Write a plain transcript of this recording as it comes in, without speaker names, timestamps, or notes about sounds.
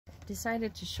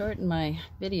decided to shorten my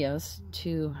videos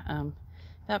to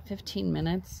about 15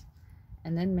 minutes,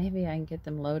 and then maybe I can get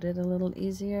them loaded a little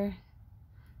easier.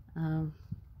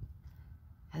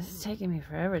 It's taking me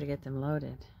forever to get them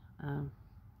loaded.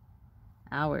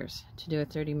 Hours to do a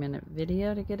 30-minute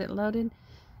video to get it loaded.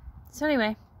 So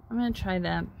anyway, I'm going to try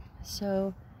that.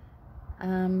 So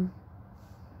I'm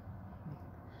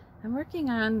working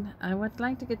on, I would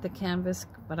like to get the canvas,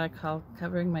 what I call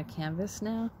covering my canvas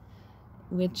now,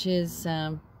 which is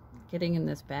getting in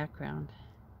this background.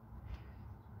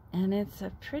 And it's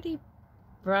a pretty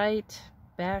bright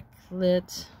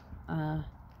backlit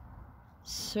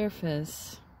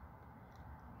surface.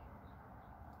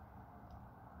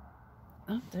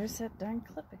 Oh, there's that darn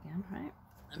clip again, right?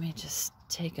 Let me just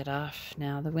take it off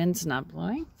now. The wind's not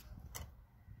blowing.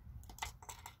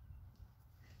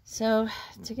 So,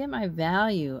 to get my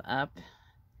value up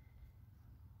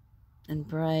and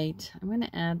bright, I'm going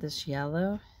to add this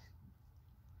yellow.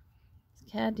 It's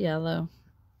cad yellow.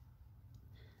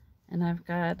 And I've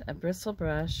got a bristle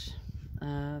brush.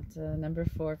 It's a number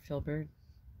 4 Filbert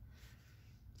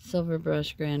Silver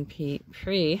Brush Grand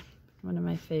Prix. One of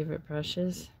my favorite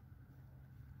brushes.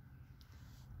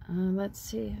 Let's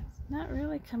see, it's not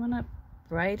really coming up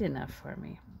bright enough for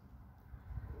me.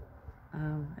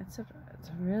 It's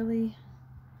really,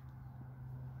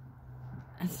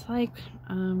 it's like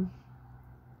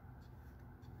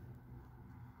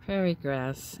prairie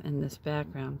grass in this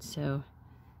background, so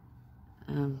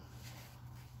I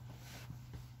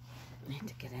need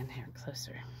to get in here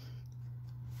closer.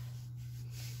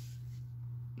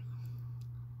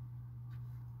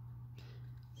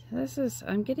 This is,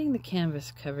 I'm getting the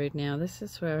canvas covered now. This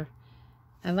is where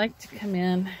I like to come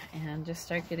in and just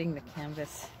start getting the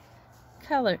canvas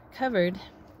covered,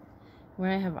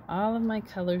 where I have all of my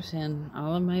colors in,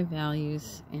 all of my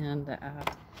values, and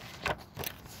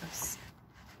oops.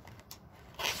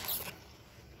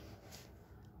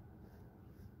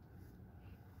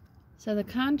 So the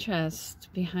contrast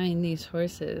behind these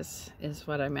horses is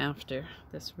what I'm after.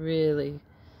 This really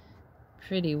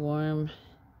pretty warm.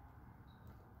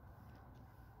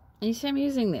 And you see I'm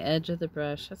using the edge of the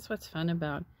brush. That's what's fun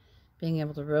about being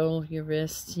able to roll your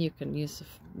wrists. You can use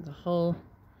the whole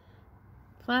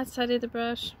flat side of the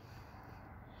brush.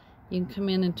 You can come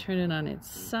in and turn it on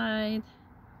its side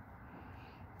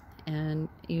and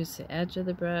use the edge of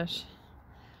the brush.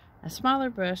 A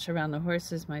smaller brush around the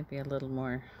horses might be a little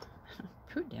more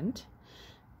prudent,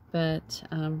 but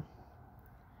I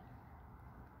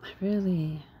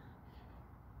really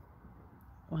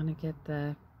want to get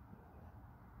the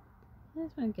I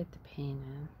just want to get the paint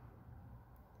in.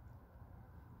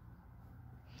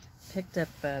 Picked up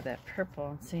that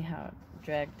purple and see how it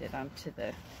dragged it onto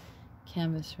the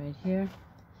canvas right here.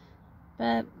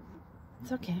 But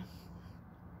it's okay.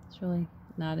 It's really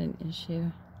not an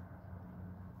issue.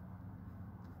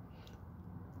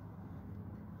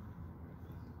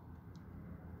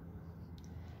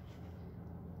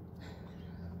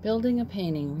 Building a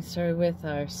painting. We started with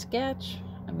our sketch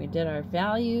and we did our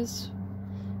values,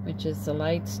 which is the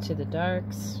lights to the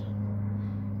darks.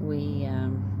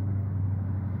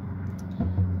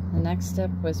 The next step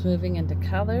was moving into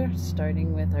color,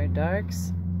 starting with our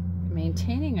darks,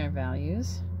 maintaining our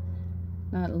values,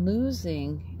 not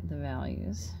losing the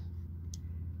values,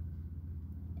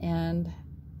 and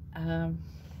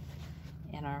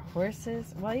in our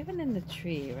horses, well, even in the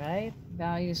tree, right?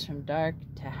 Values from dark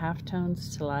to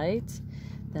halftones to lights,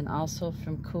 then also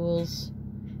from cools,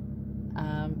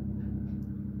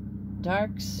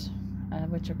 darks,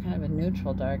 which are kind of a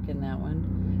neutral dark in that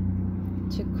one,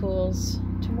 to cools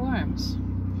to warms.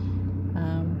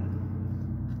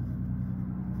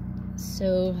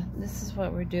 So this is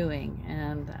what we're doing,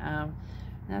 and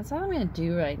that's all I'm going to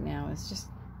do right now is just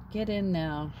get in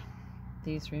now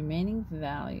these remaining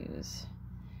values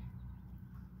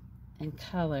and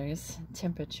colors,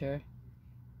 temperature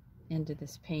into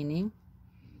this painting.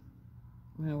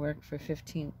 I'm going to work for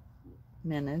 15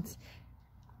 minutes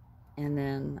and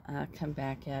then come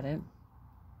back at it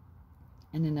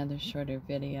in another shorter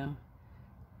video.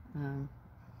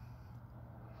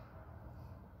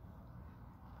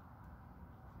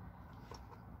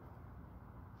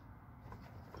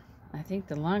 I think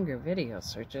the longer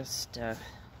videos are just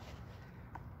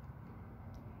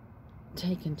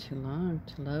taking too long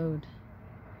to load.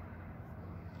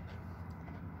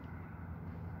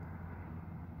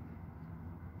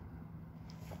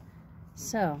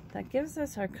 So that gives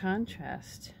us our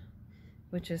contrast,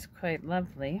 which is quite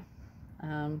lovely.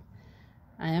 I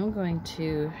am going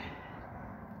to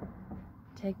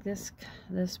take this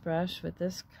brush with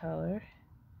this color.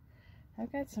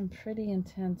 I've got some pretty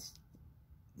intense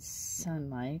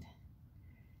sunlight,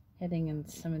 hitting in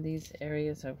some of these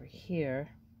areas over here.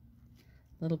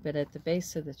 A little bit at the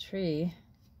base of the tree.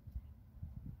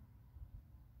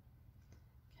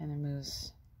 Kind of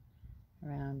moves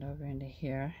around over into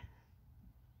here.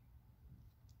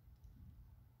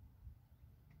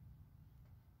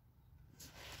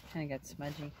 Kind of got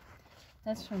smudgy.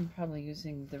 That's from probably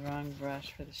using the wrong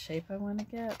brush for the shape I want to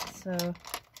get. So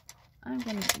I'm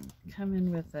going to come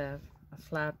in with a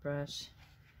flat brush,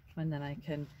 one that I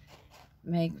can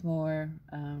make more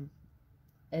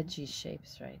edgy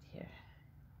shapes right here.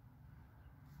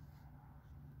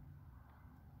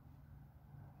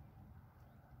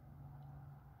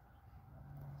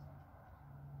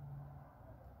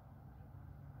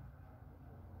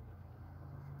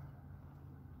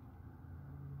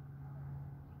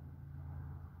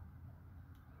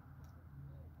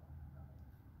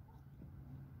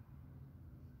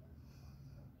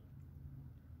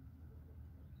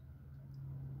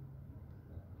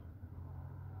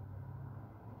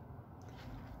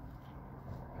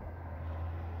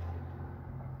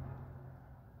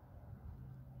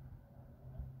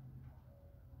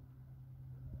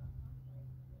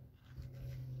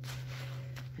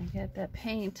 I get that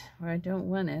paint where I don't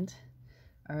want it,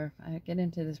 or if I get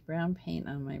into this brown paint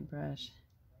on my brush,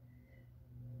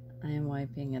 I am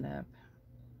wiping it up.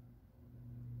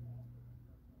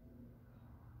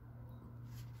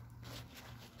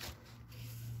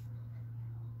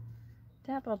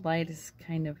 Dappled light is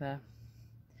kind of a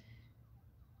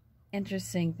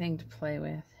interesting thing to play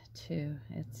with too.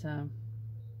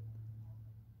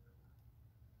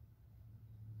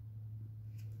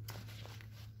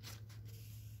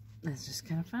 It's just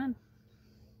kind of fun.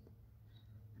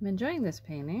 I'm enjoying this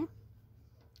painting,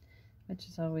 which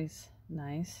is always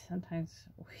nice. Sometimes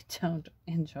we don't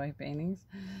enjoy paintings.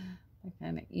 They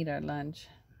kind of eat our lunch.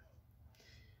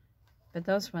 But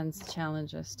those ones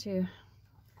challenge us too.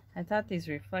 I thought these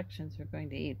reflections were going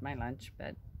to eat my lunch,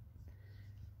 but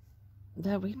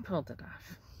we pulled it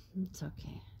off. It's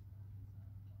okay.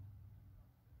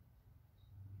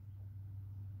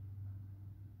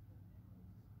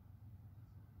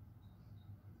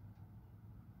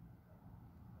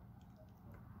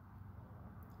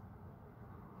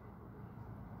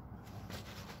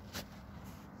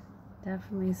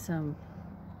 Definitely some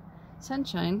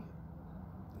sunshine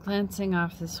glancing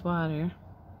off this water,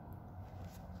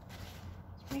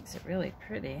 which makes it really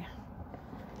pretty.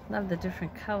 Love the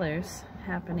different colors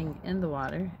happening in the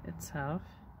water itself.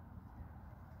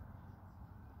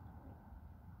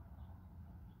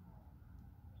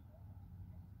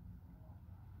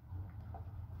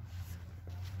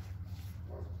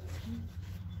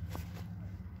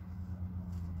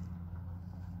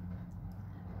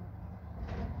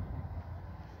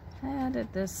 I added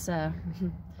this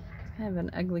kind of an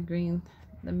ugly green,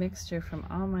 the mixture from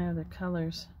all my other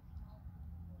colors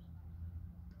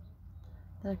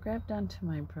that I grabbed onto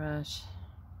my brush.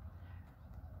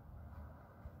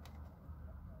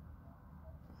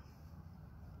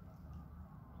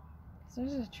 So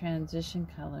there's a transition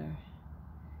color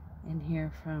in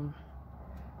here from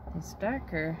these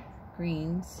darker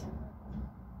greens.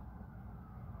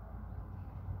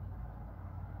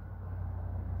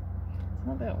 A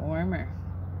little bit warmer.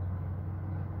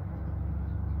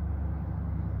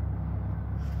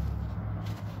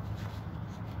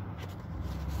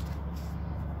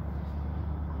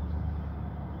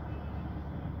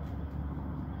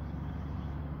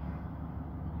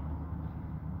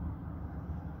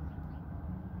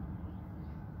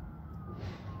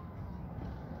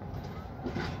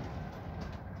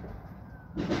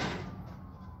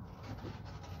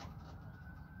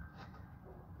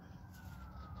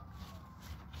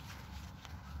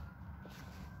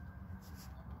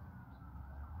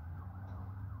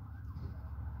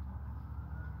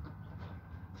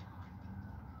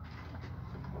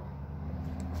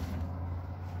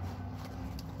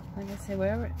 Like I say,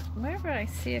 wherever I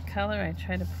see a color, I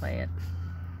try to play it.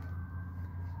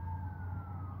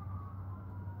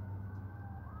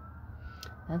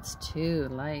 That's too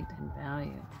light in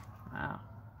value. Wow.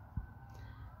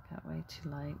 Got way too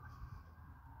light.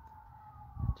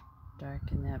 Have to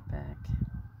darken that back.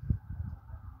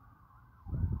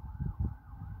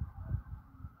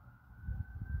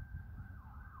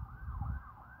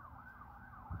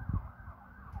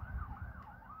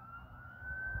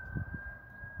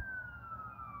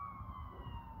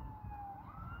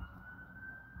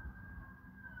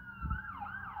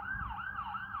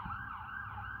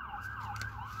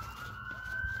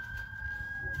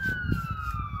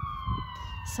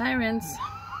 Sirens.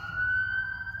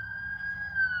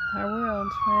 Our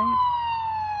world, right?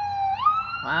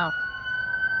 Wow.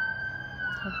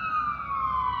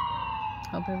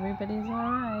 Hope everybody's all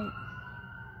right.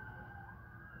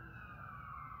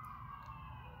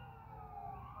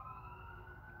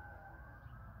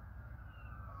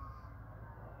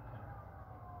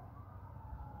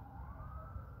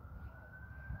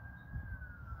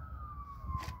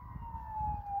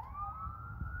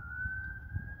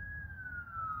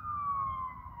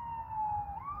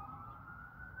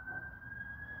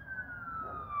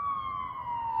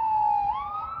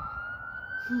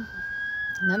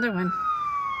 Another one.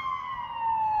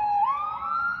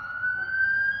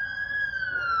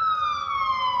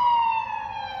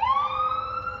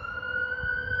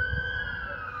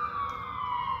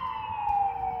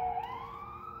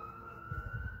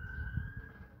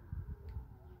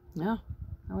 No,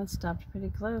 that one stopped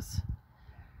pretty close.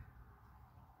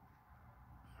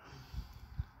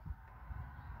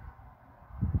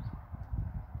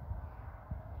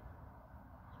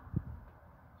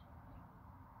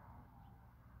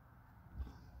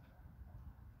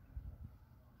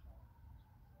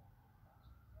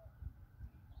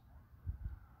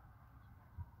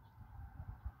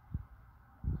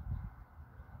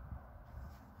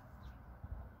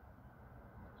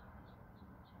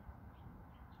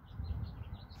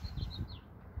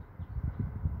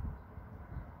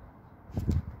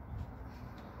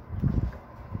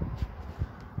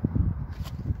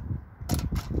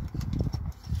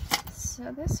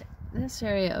 So this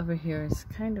area over here is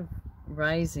kind of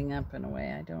rising up in a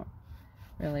way I don't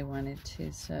really want it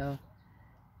to. So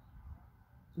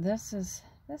this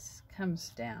comes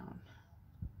down,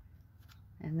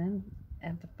 and then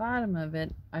at the bottom of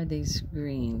it are these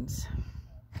greens.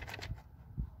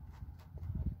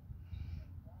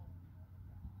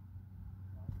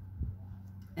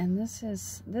 And this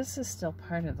is still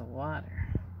part of the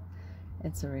water.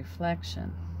 It's a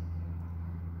reflection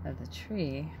of the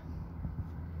tree.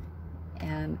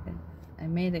 And I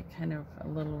made it kind of a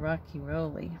little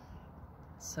rocky-roly,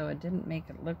 so it didn't make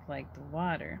it look like the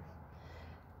water.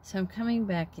 So I'm coming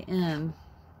back in,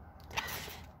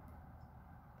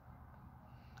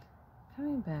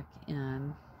 to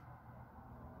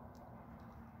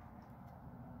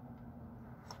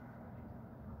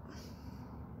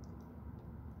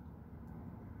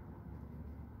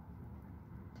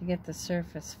get the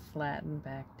surface flattened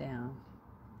back down,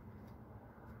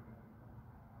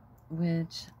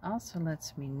 which also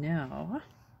lets me know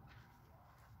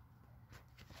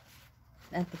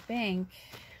that the bank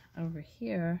over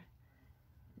here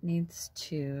needs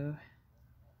to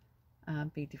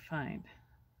be defined,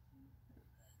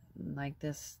 like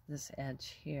this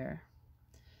edge here,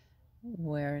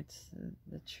 where it's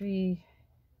the tree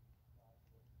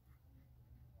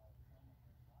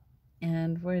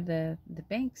and where the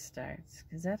bank starts,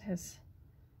 because that's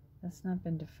not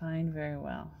been defined very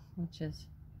well, which is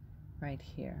right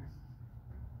here.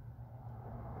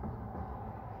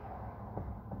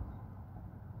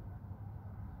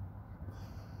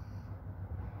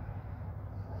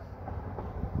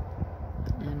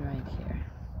 And right here.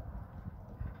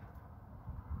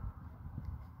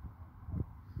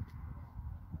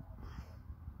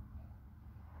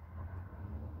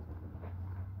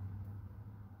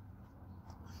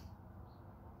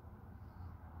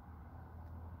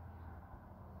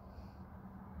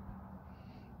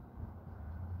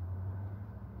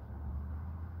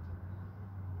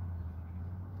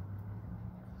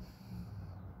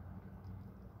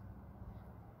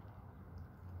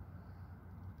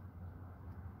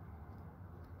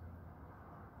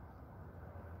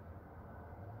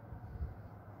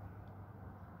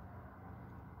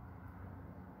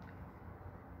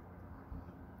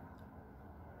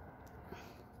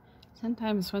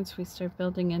 Sometimes once we start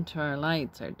building into our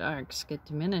lights, our darks get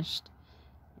diminished.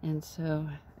 And so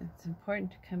it's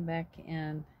important to come back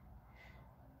in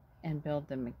and build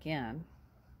them again,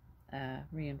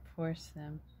 reinforce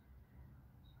them.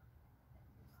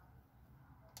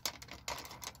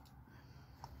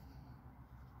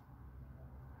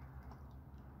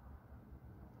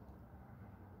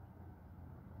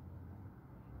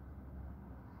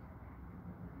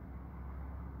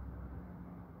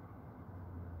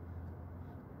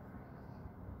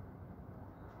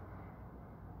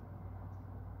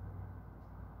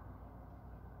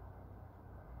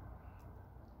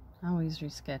 Always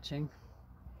resketching.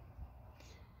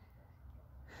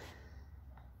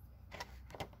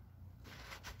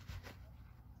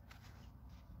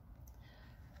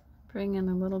 Bring in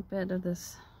a little bit of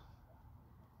this.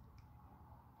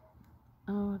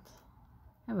 Oh,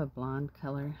 I have a blonde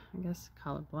color. I guess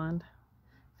call it blonde.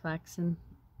 Flaxen.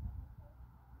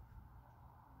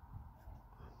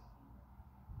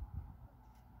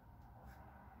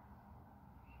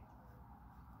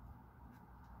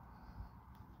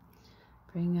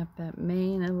 Bring up that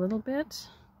mane a little bit. It's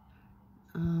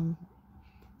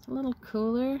a little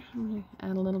cooler. I'm going to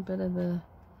add a little bit of the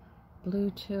blue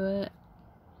to it.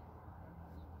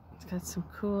 It's got some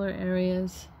cooler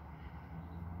areas.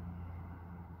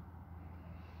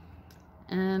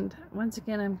 And once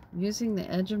again, I'm using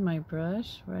the edge of my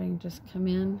brush where I can just come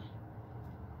in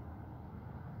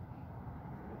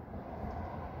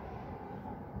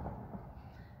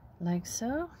like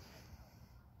so.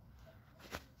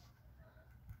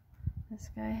 This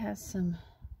guy has some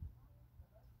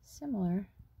similar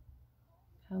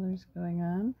colors going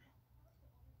on.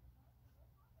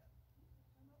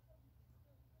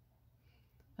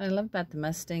 What I love about the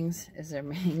Mustangs is their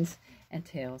manes and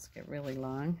tails get really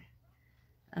long.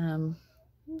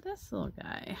 This little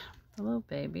guy, the little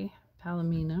baby,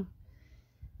 Palomino,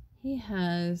 he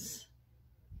has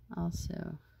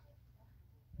also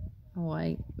a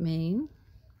white mane.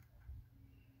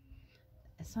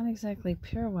 It's not exactly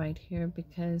pure white here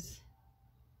because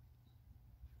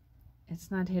it's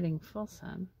not hitting full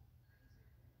sun.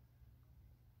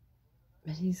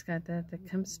 But he's got that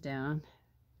comes down.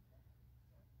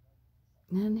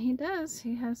 And he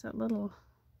has that little,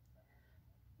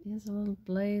 he has a little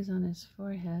blaze on his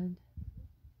forehead.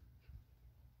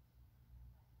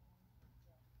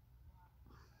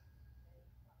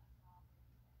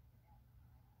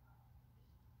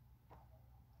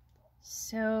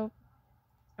 So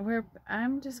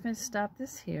I'm just going to stop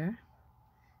this here,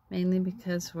 mainly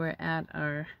because we're at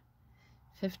our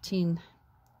 15-20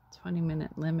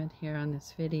 minute limit here on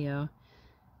this video.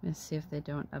 Let's see if they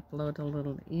don't upload a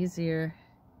little easier,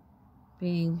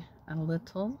 being a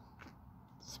little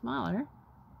smaller.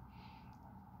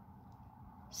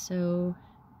 So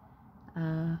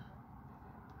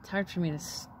it's hard for me to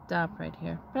stop right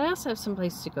here, but I also have some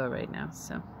place to go right now,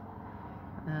 so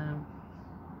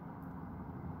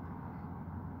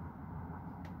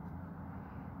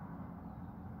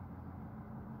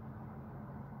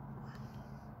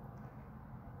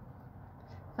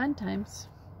fun times.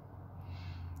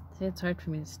 See, it's hard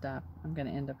for me to stop. I'm going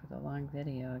to end up with a long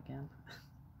video again.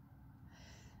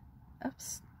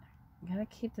 Oops. I gotta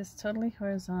keep this totally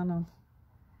horizontal.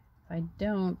 If I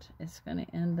don't, it's going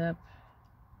to end up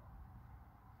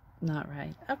not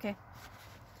right. Okay.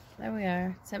 There we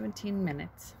are. 17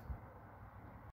 minutes.